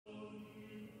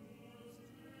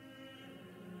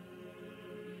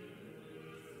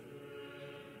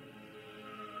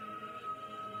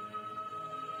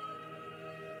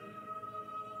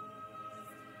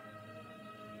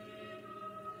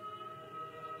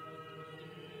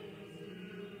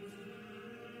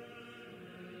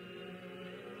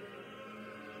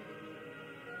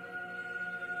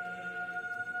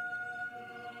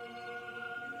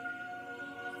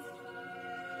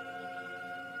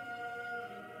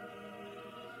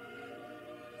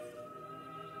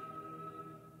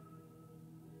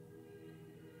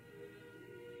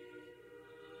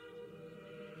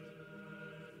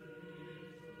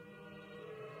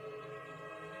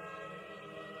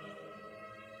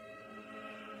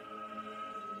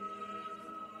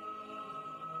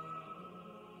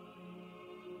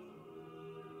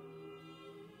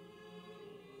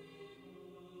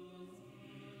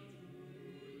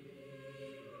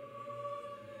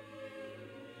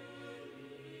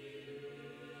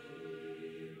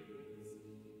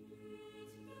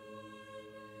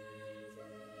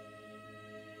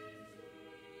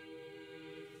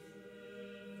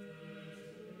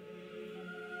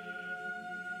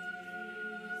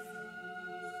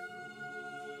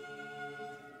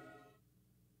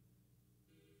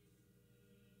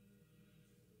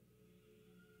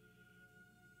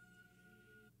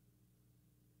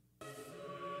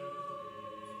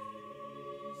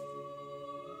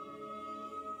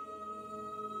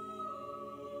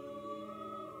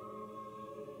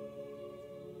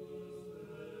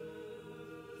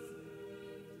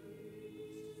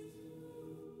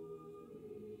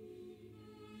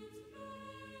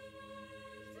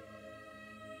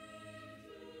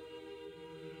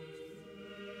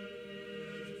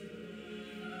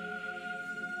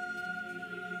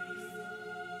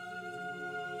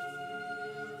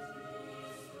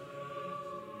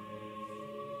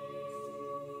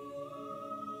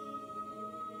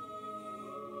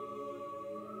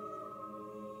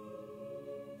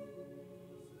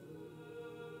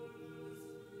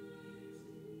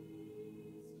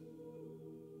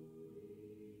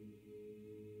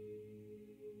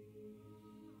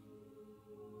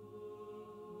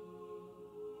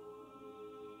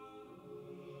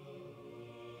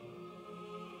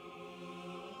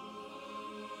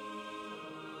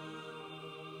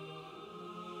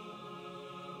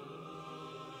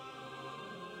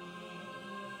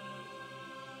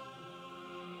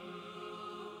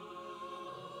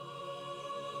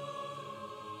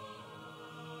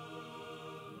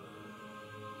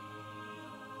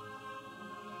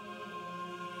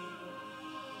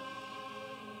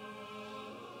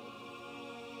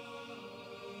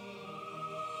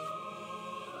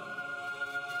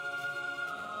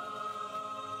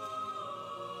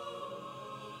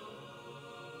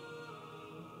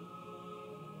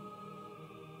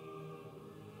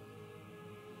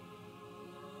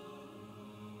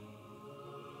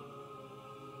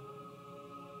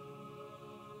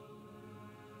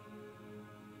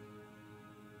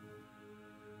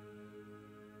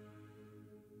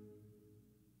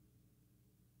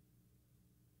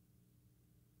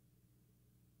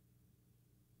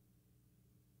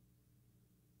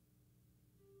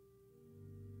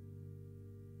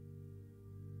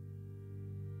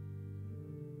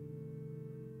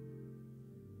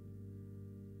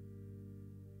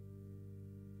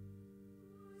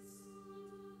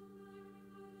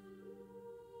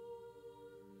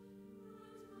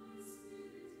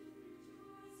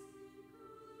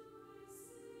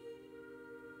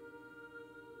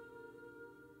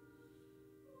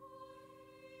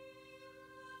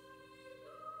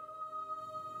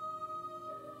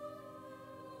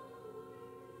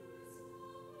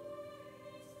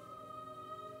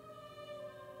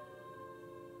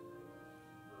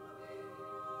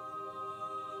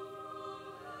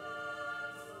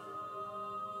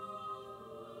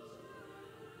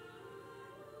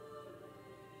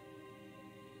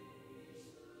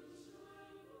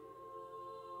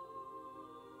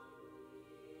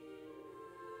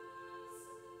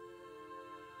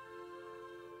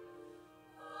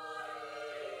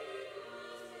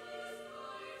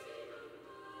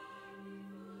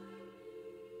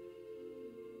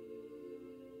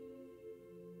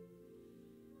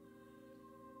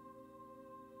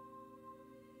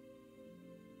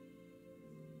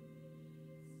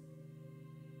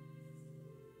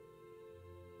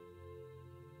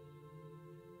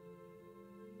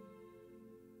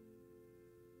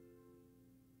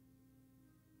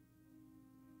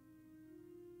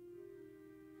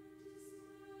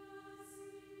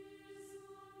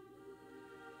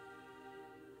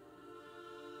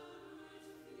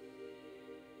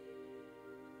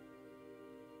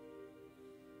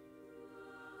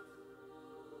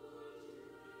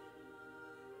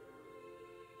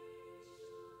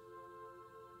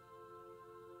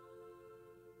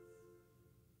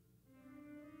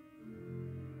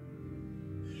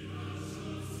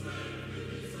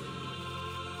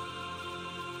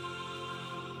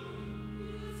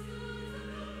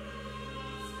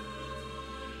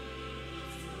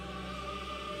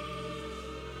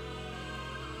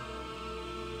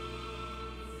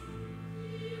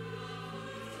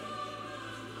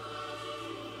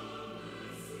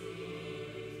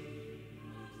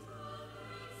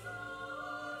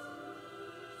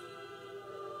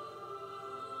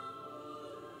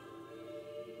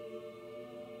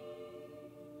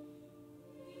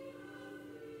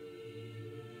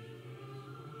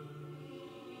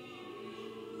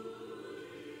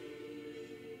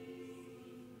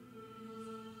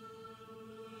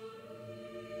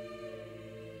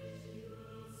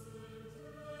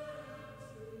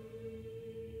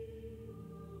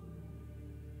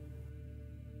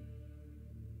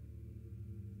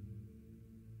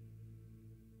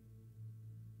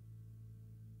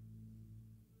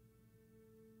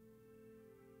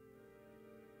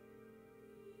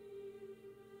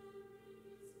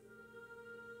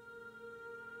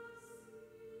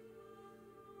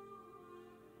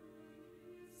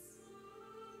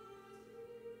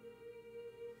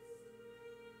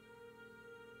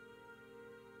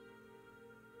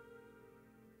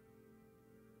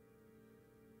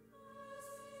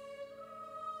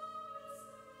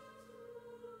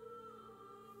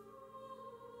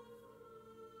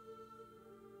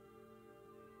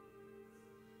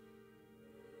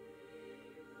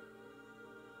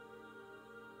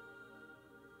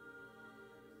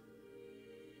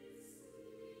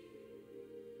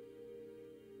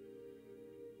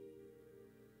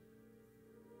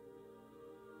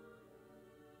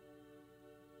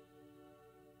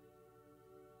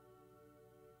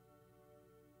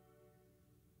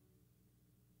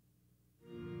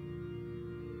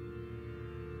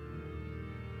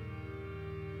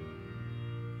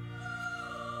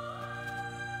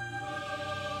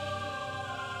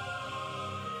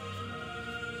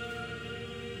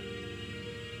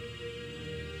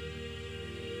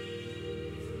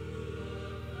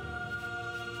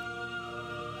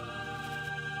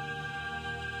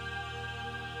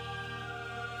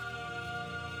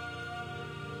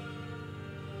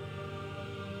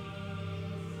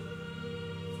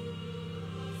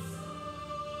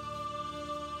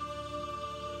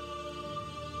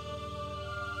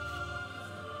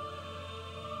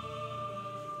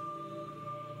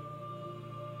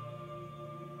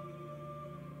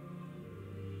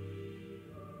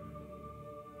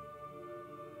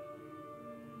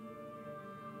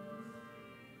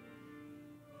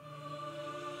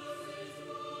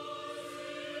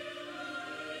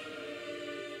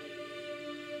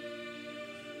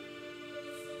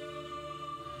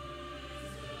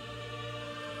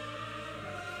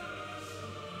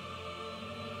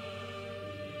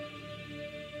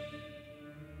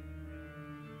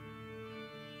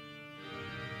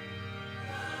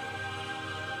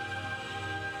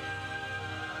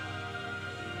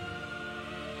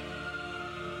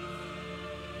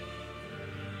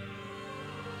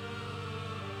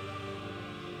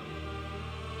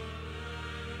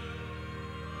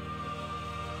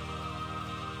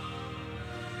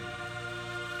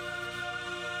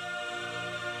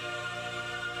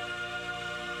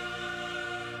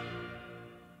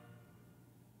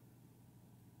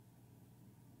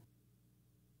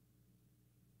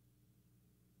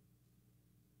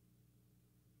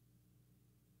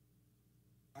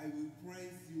I will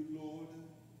praise you, Lord,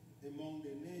 among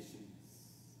the nations.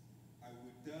 I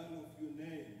will tell of your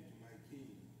name to my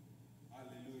King.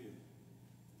 Hallelujah.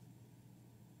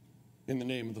 In the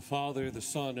name of the Father, the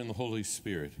Son, and the Holy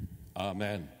Spirit.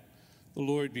 Amen. The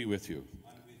Lord be with you.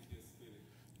 And with your spirit.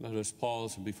 Let us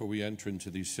pause, and before we enter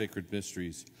into these sacred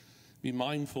mysteries, be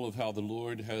mindful of how the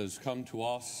Lord has come to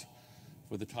us.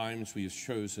 For the times we have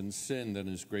chosen sin, and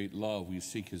his great love, we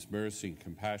seek his mercy and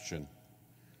compassion.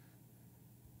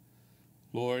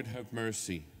 Lord, have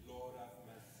mercy. Lord, have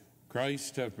mercy.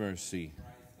 Christ, have mercy.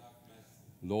 Christ, have mercy.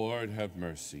 Lord, have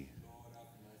mercy. Lord, have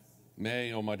mercy.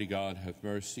 May Almighty God have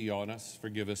mercy on us,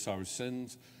 forgive us our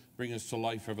sins, bring us to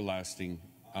life everlasting.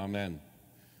 Amen.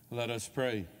 Let us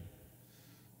pray.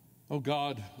 O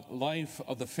God, life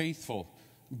of the faithful,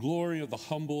 glory of the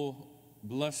humble,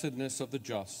 blessedness of the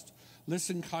just,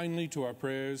 listen kindly to our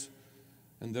prayers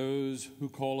and those who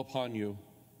call upon you,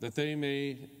 that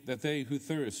they who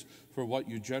thirst for what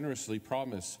you generously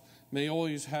promise may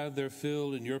always have their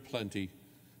fill in your plenty.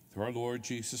 Through our Lord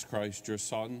Jesus Christ, your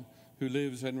Son, who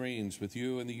lives and reigns with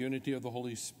you in the unity of the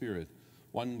Holy Spirit,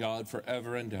 one God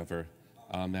forever and ever.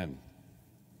 Amen.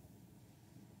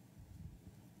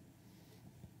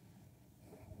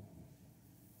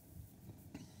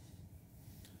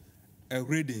 A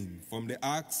reading from the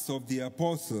Acts of the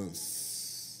Apostles.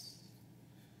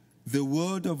 The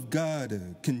word of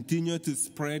God continued to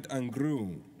spread and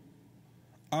grow.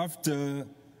 After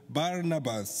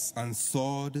Barnabas and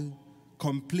Saul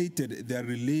completed their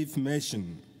relief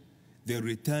mission, they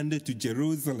returned to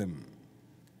Jerusalem,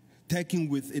 taking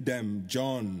with them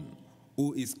John,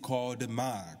 who is called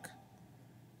Mark.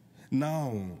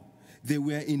 Now they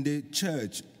were in the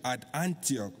church at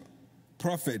Antioch,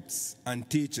 prophets and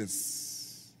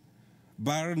teachers: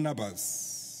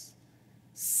 Barnabas,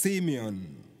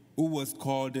 Simeon, who was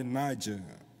called Niger,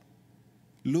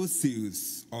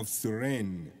 Lucius of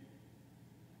Cyrene,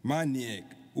 Manaen,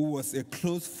 who was a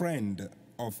close friend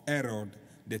of Herod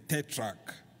the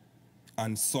Tetrarch,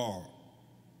 and Saul.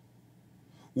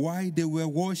 While they were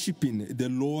worshiping the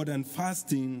Lord and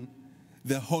fasting,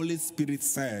 the Holy Spirit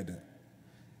said,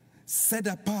 "Set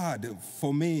apart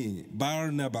for me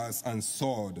Barnabas and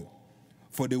Saul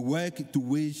for the work to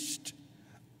which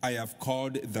I have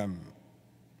called them."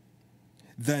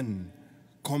 Then,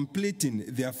 completing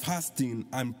their fasting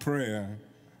and prayer,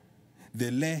 they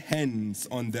laid hands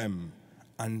on them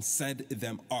and sent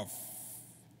them off.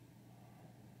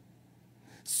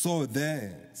 So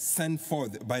they, sent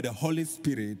forth by the Holy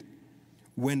Spirit,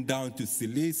 went down to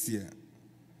Cilicia,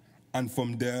 and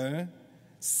from there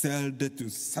sailed to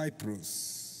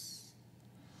Cyprus.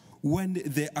 When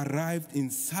they arrived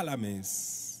in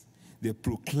Salamis, they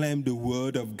proclaimed the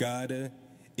word of God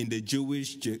in the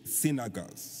Jewish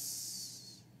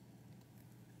synagogues.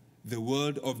 The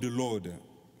word of the Lord.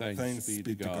 Thanks be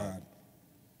to God.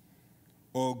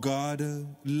 O God,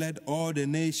 let all the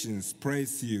nations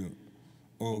praise you.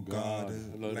 O God,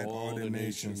 let all the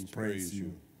nations praise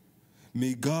you.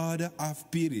 May God have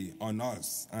pity on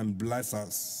us and bless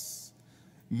us.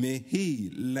 May he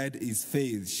let his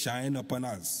face shine upon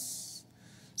us.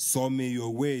 So may your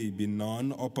way be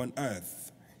known upon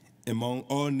earth, among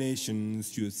all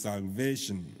nations your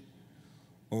salvation.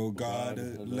 O God,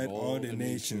 let all the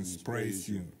nations praise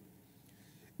you.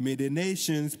 May the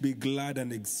nations be glad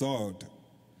and exult,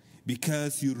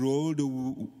 because you rule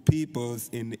the peoples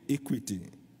in equity.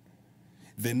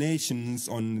 The nations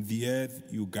on the earth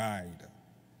you guide.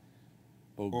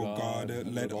 O God,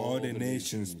 let all the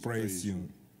nations praise you.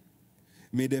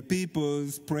 May the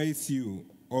peoples praise you,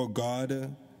 O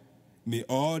God. May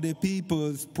all the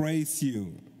peoples praise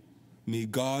you. May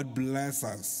God bless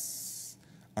us,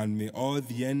 and may all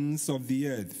the ends of the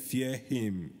earth fear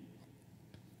him.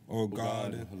 O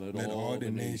God, let all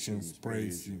the nations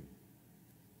praise you.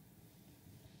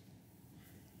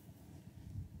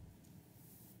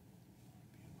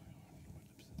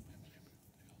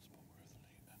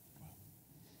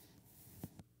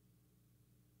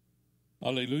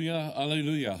 Alleluia,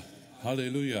 alleluia,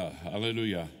 alleluia,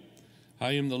 alleluia.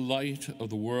 I am the light of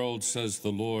the world, says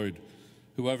the Lord.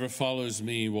 Whoever follows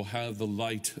me will have the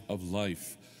light of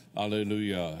life.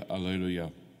 Alleluia,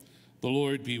 alleluia. The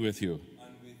Lord be with you.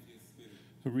 And with your spirit.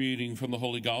 A reading from the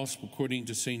Holy Gospel according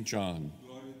to St. John.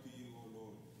 Glory to you, O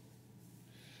Lord.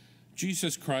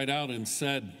 Jesus cried out and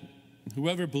said,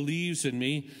 "Whoever believes in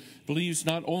me believes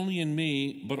not only in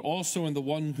me, but also in the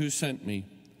one who sent me.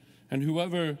 And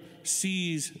whoever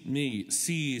sees me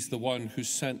sees the one who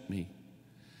sent me.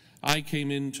 I came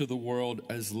into the world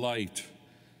as light,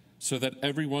 so that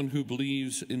everyone who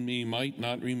believes in me might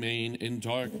not remain in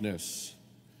darkness.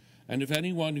 And if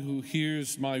anyone who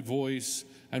hears my voice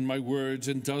and my words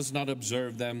and does not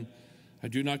observe them, I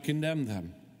do not condemn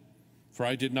them. For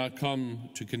I did not come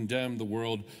to condemn the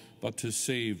world, but to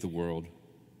save the world.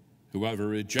 Whoever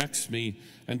rejects me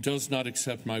and does not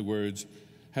accept my words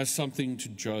has something to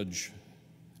judge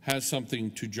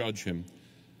him.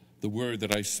 The word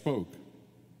that I spoke,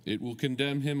 it will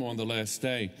condemn him on the last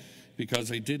day,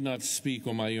 because I did not speak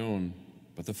on my own,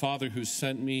 but the Father who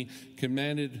sent me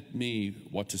commanded me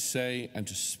what to say and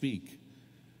to speak.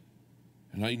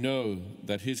 And I know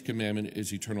that his commandment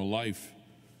is eternal life.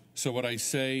 So what I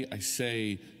say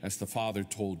as the Father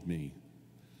told me.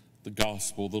 The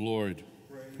gospel of the Lord.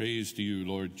 Praise to you,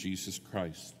 Lord Jesus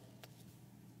Christ.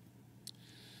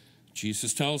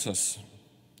 Jesus tells us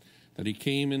that he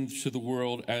came into the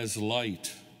world as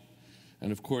light.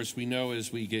 And of course, we know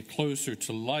as we get closer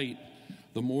to light,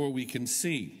 the more we can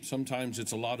see. Sometimes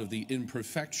it's a lot of the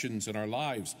imperfections in our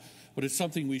lives, but it's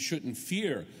something we shouldn't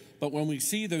fear. But when we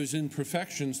see those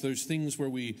imperfections, those things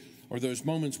or those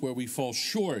moments where we fall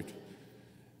short,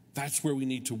 that's where we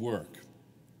need to work.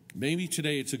 Maybe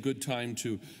today it's a good time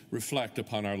to reflect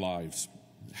upon our lives.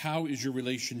 How is your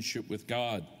relationship with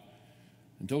God?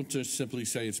 And don't just simply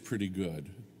say it's pretty good.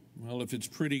 Well, if it's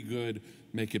pretty good,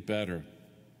 make it better.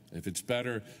 If it's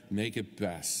better, make it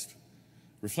best.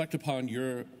 Reflect upon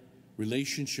your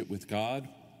relationship with God.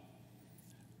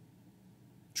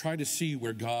 Try to see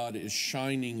where God is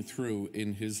shining through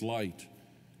in his light.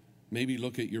 Maybe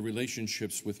look at your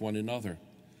relationships with one another.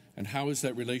 And how is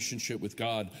that relationship with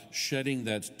God shedding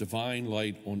that divine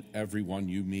light on everyone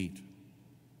you meet?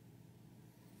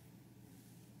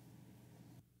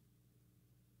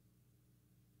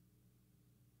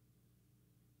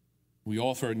 We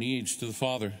offer our needs to the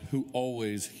Father who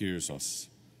always hears us.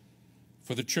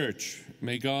 For the church,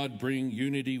 may God bring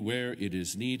unity where it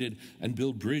is needed and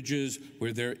build bridges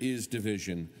where there is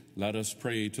division. Let us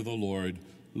pray to the Lord.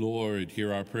 Lord,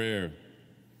 hear our prayer.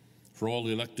 For all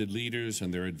elected leaders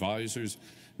and their advisors,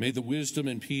 may the wisdom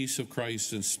and peace of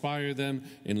Christ inspire them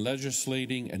in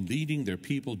legislating and leading their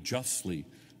people justly.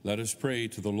 Let us pray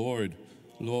to the Lord.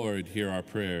 Lord, hear our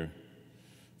prayer.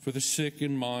 For the sick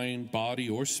in mind, body,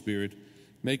 or spirit,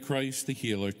 may Christ the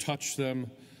healer touch them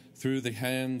through the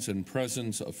hands and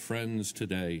presence of friends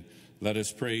today. Let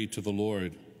us pray to the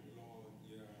Lord.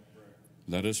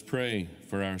 Let us pray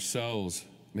for ourselves.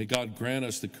 May God grant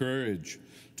us the courage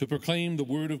to proclaim the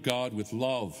word of God with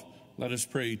love. Let us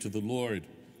pray to the Lord.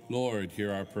 Lord,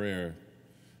 hear our prayer.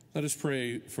 Let us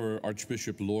pray for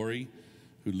Archbishop Laurie,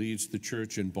 who leads the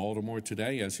church in Baltimore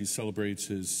today as he celebrates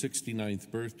his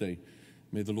 69th birthday.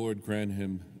 May the Lord grant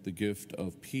him the gift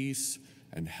of peace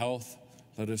and health.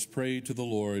 Let us pray to the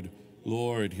Lord.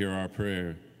 Lord, hear our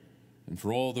prayer. And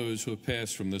for all those who have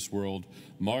passed from this world,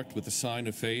 marked with the sign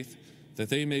of faith, that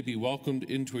they may be welcomed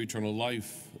into eternal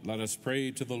life, let us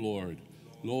pray to the Lord.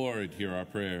 Lord, hear our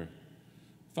prayer.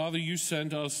 Father, you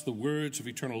sent us the words of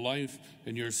eternal life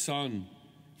in your Son.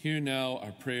 Hear now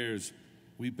our prayers.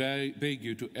 We beg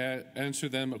you to answer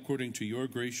them according to your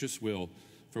gracious will,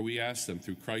 for we ask them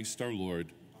through Christ our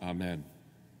Lord. Amen.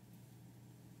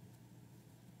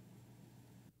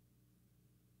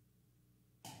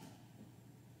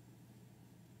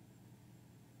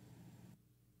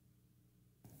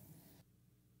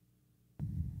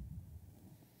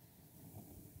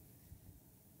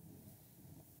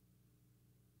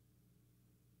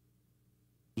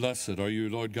 Blessed are you,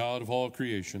 Lord God of all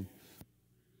creation,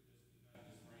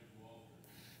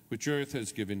 which earth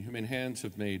has given, human hands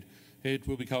have made. It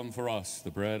will become for us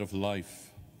the bread of life.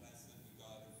 Blessed be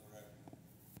God forever.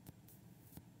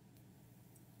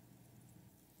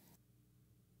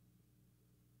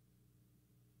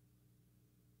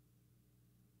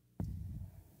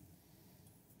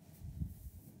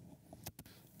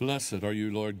 Blessed are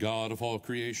you, Lord God of all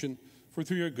creation, for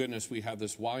through your goodness we have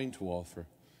this wine to offer.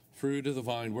 Fruit of the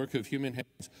vine, work of human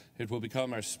hands, it will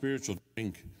become our spiritual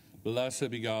drink. Blessed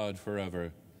be God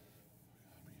forever.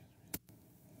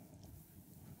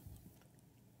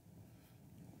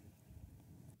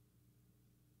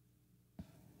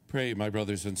 Pray, my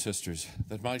brothers and sisters,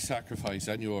 that my sacrifice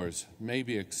and yours may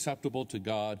be acceptable to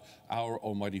God, our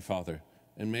Almighty Father.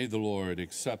 And may the Lord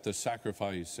accept the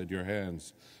sacrifice at your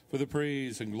hands for the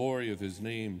praise and glory of his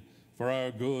name, for our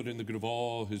good and the good of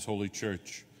all his holy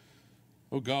church.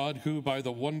 O God, who by the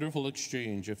wonderful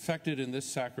exchange effected in this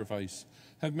sacrifice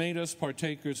have made us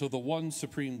partakers of the one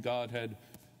supreme Godhead,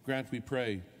 grant, we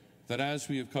pray, that as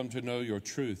we have come to know your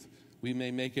truth, we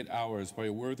may make it ours by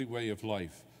a worthy way of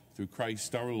life, through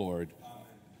Christ our Lord. Amen.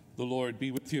 The Lord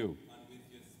be with you. And with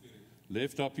your spirit.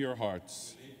 Lift up your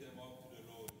hearts. Lift them up to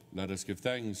the Lord. Let us give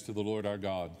thanks to the Lord our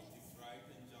God. It is right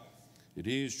and just. It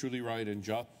is truly right and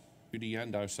just, duty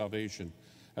and our salvation,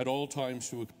 at all times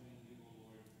to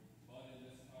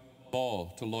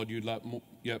all to laud you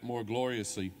yet more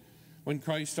gloriously, when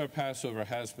Christ our Passover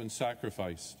has been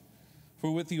sacrificed.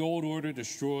 For with the old order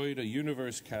destroyed, a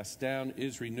universe cast down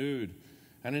is renewed,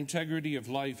 and integrity of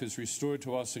life is restored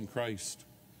to us in Christ.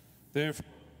 Therefore,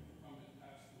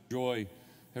 joy,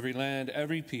 every land,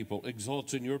 every people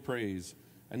exults in your praise,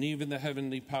 and even the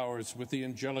heavenly powers with the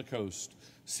angelic host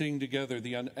sing together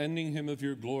the unending hymn of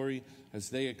your glory as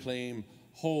they acclaim,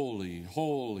 Holy,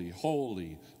 holy,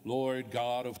 holy, Lord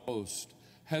God of hosts.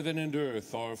 Heaven and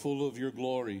earth are full of your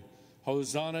glory.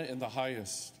 Hosanna in the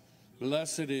highest.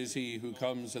 Blessed is he who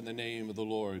comes in the name of the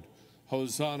Lord.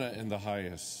 Hosanna in the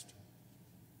highest.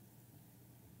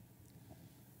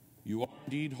 You are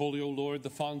indeed holy, O Lord, the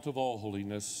fount of all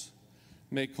holiness.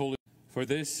 Make holy, for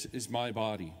this is my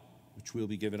body, which will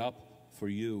be given up for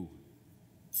you.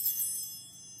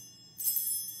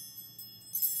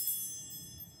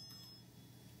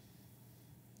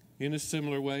 In a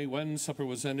similar way, when supper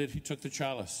was ended, he took the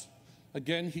chalice.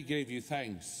 Again he gave you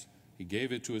thanks. He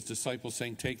gave it to his disciples,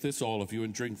 saying, Take this, all of you,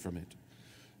 and drink from it.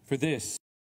 For this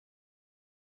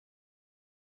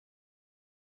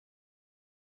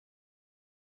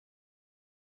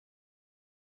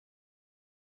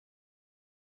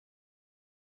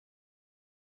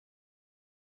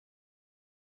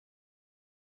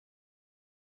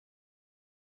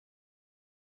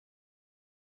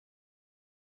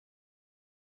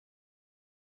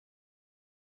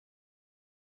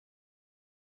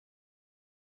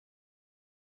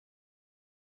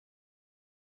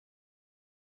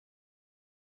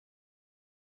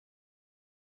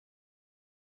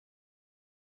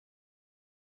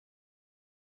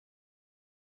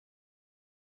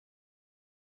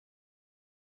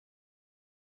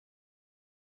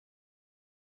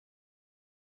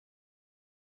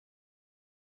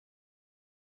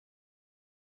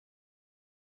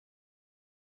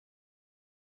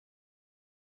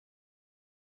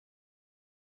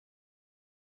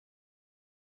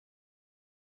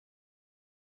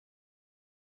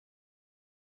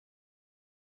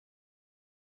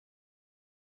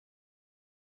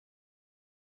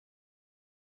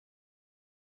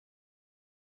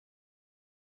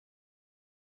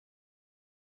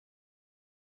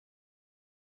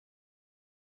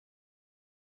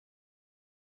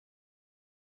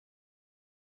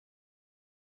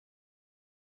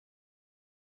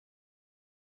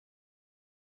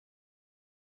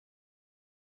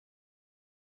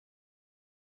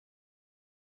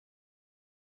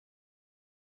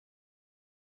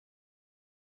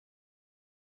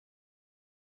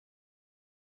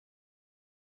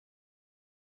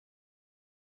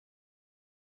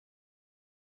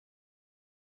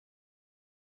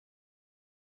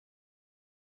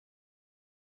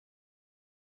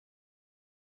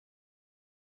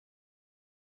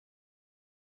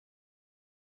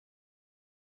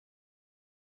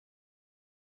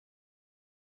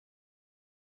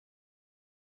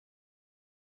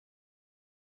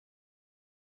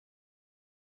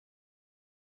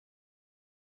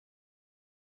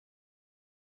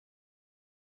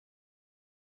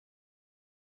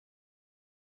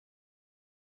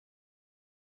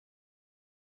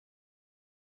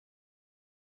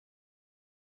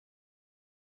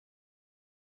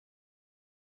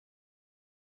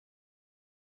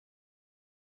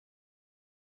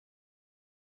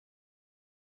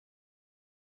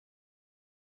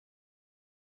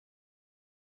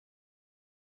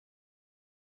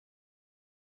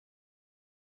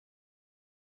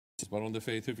but on the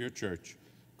faith of your church,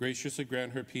 graciously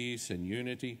grant her peace and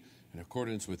unity in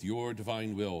accordance with your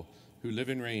divine will, who live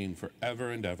and reign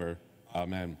forever and ever.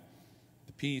 Amen.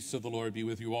 The peace of the Lord be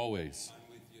with you always.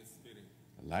 And with your spirit.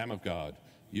 The Lamb of God,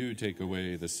 you take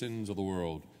away the sins of the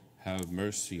world. Have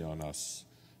mercy on us.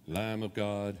 Lamb of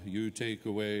God, you take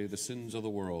away the sins of the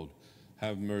world.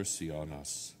 Have mercy on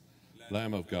us.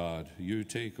 Lamb of God, you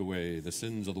take away the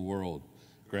sins of the world.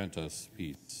 Grant us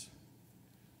peace.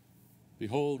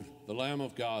 Behold the Lamb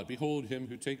of God. Behold him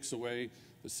who takes away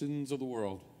the sins of the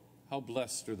world. How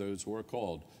blessed are those who are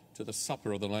called to the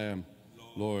supper of the Lamb.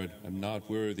 Lord, I'm not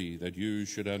worthy that you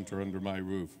should enter under my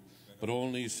roof, but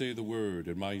only say the word,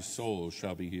 and my soul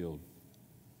shall be healed.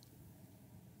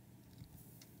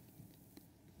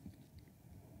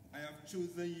 I have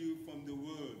chosen you from the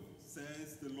world,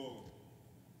 says the Lord,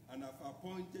 and have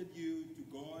appointed you to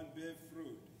go and bear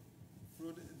fruit,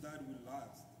 fruit that will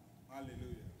last.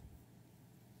 Hallelujah.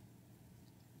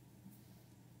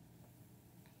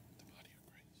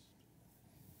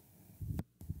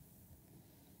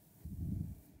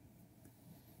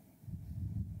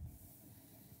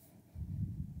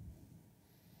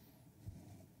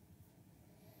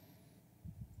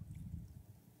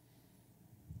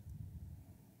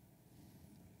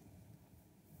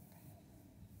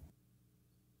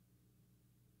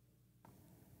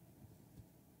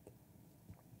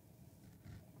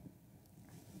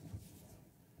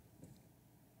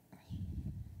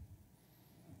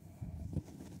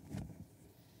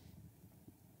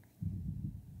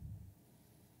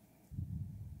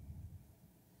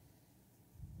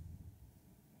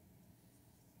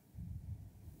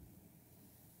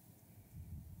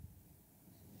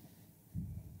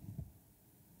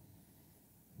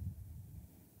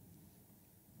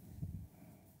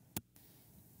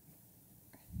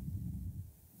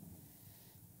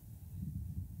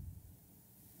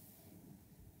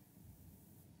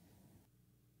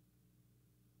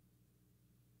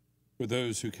 For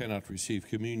those who cannot receive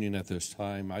communion at this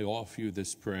time, I offer you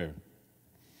this prayer.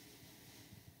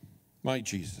 My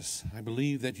Jesus, I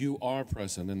believe that you are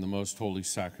present in the most holy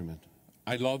sacrament.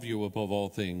 I love you above all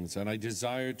things, and I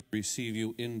desire to receive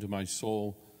you into my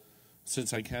soul.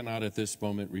 Since I cannot at this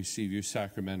moment receive you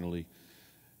sacramentally,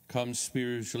 come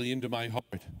spiritually into my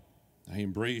heart. I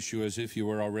embrace you as if you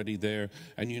were already there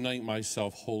and unite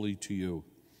myself wholly to you.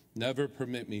 Never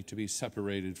permit me to be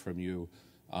separated from you.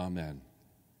 Amen.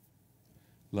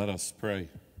 Let us pray.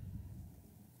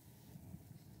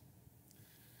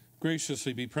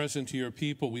 Graciously be present to your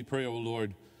people, we pray, O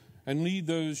Lord, and lead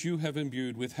those you have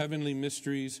imbued with heavenly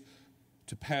mysteries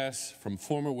to pass from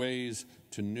former ways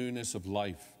to newness of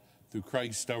life. Through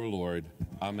Christ our Lord.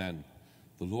 Amen.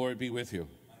 The Lord be with you.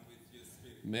 And with your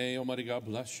spirit. May Almighty God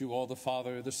bless you all, the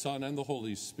Father, the Son, and the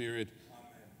Holy Spirit.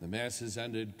 Amen. The Mass is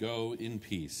ended. Go in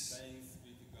peace. Thanks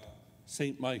be to God.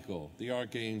 Saint Michael, the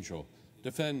Archangel,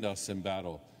 defend us in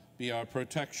battle. Be our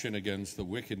protection against the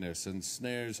wickedness and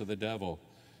snares of the devil.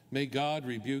 May God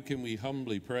rebuke him, we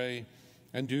humbly pray.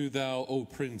 And do thou, O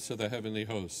Prince of the heavenly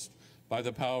host, by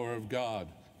the power of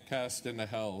God, cast into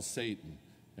hell Satan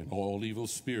and all evil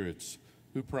spirits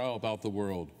who prowl about the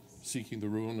world, seeking the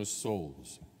ruin of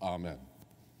souls. Amen.